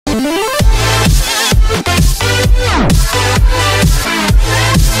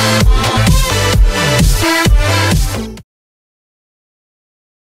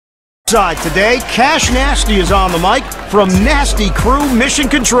Today, Cash Nasty is on the mic from Nasty Crew Mission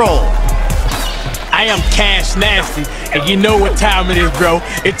Control. I am Cash Nasty, and you know what time it is, bro.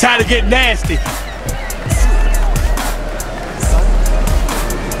 It's time to get nasty.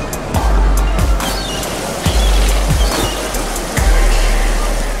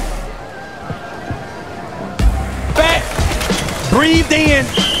 Back, breathe in,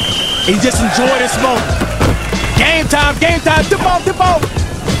 and just enjoy this moment. Game time, dip off, dip off.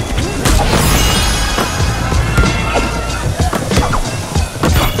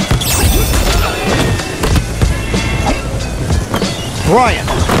 Bryant.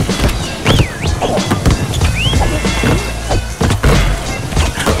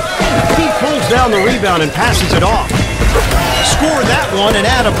 He pulls down the rebound and passes it off. Score that one and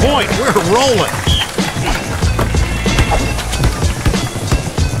add a point. We're rolling.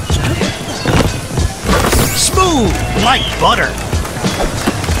 Smooth like butter.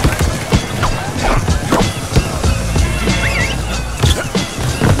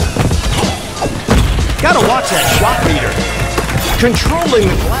 Gotta watch that shot meter. Controlling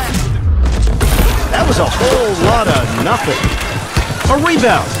the glass. That was a whole lot of nothing. A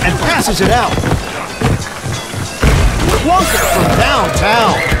rebound and passes it out. Flunker from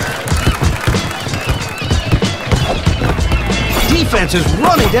downtown. Defense is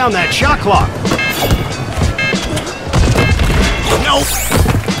running down that shot clock. Nope.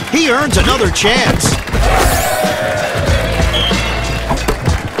 He earns another chance.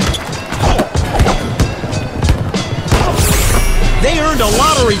 They earned a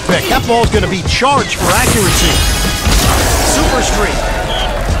lottery pick. That ball's going to be charged for accuracy. Super streak.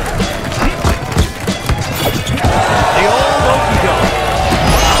 The old okey-doke.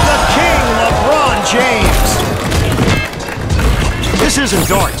 The king, LeBron James. This isn't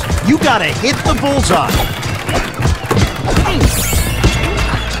darts. You got to hit the bullseye.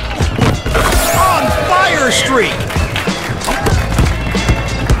 On fire streak.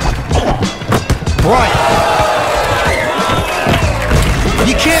 Bryant.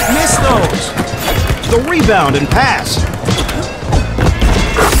 You can't miss those. The rebound and pass.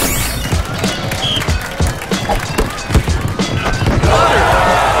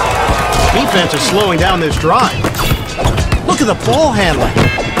 Defense is slowing down this drive. Look at the ball handling.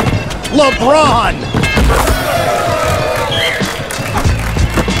 LeBron.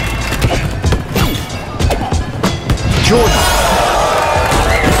 Jordan.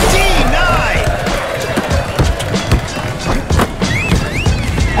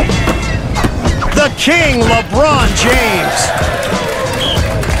 The king, LeBron James.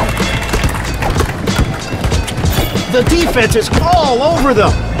 The defense is all over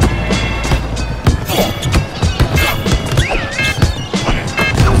them.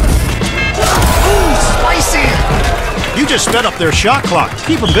 Ooh, spicy. You just sped up their shot clock.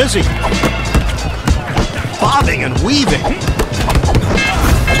 Keep them busy. Bobbing and weaving.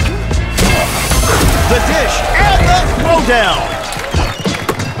 The dish and the throwdown.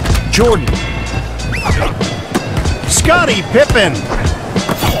 Jordan. Scottie Pippen.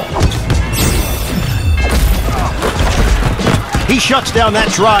 He shuts down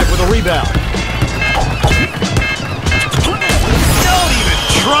that drive with a rebound. Don't even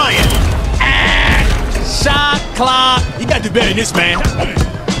try it. Shot clock. You got to do better than this, man.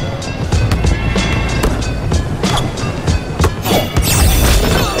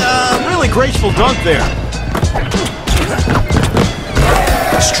 Really graceful dunk there.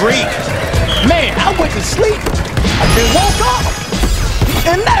 Streak. Man, I went to sleep and woke up,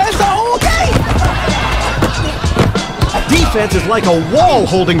 and that's the whole game. Defense is like a wall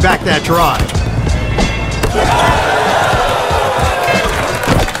holding back that drive.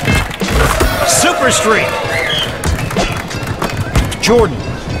 Super streak. Jordan.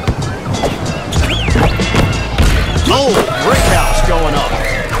 Oh, brick house going up.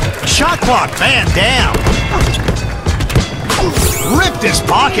 Shot clock man down. Ripped his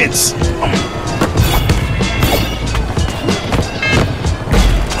pockets.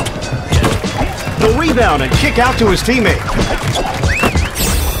 The rebound and kick out to his teammate.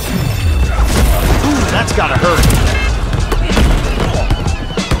 Ooh, that's gotta hurt.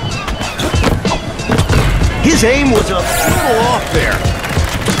 His aim was a little off there.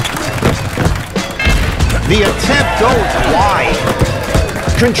 The attempt goes wide.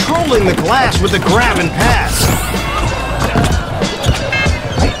 Controlling the glass with the grab and pass.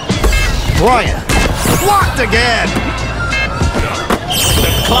 Bryant, blocked again.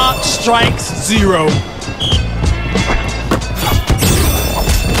 The clock strikes 0.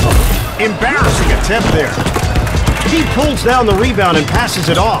 Embarrassing attempt there. He pulls down the rebound and passes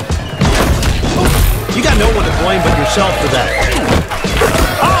it off. You got no one to blame but yourself for that.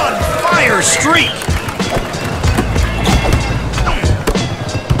 On fire streak!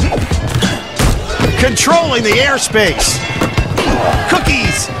 Controlling the airspace.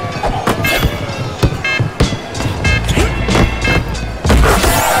 Cookies!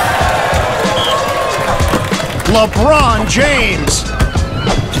 LeBron James!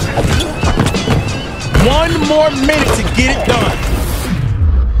 1 more minute to get it done.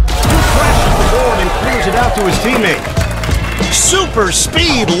 He crashes the board and clears it out to his teammate. Super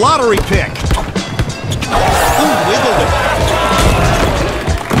speed lottery pick. Who wiggled it?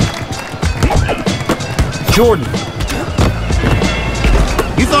 Jordan.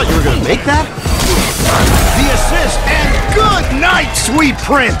 You thought you were going to make that? The assist, and good night, sweet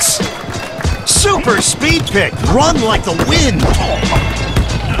prince. Super speed pick. Run like the wind.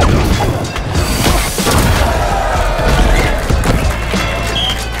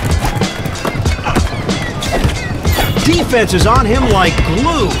 Defense is on him like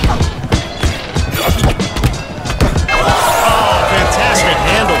glue. Oh, fantastic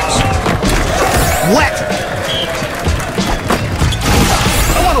handles. Wet.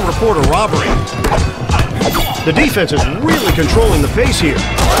 I want to report a robbery. The defense is really controlling the pace here.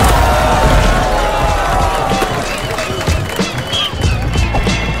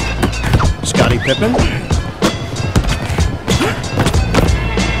 Scottie Pippen.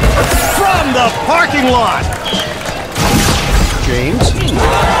 From the parking lot. James. The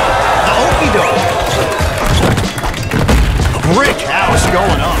okie doke. Brick house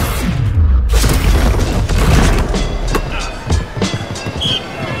going up.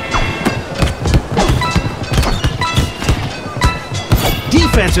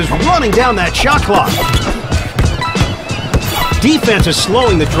 Defense is running down that shot clock. Defense is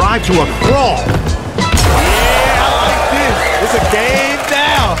slowing the drive to a crawl. Yeah, I like this. It's a game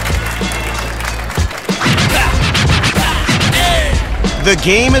now. The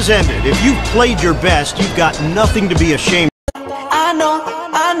game has ended. If you've played your best, you've got nothing to be ashamed of. I know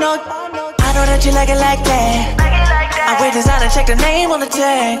that you like it like that. I wear designer, check the name on the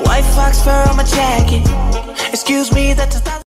tag. White fox fur on my jacket. Excuse me, that's a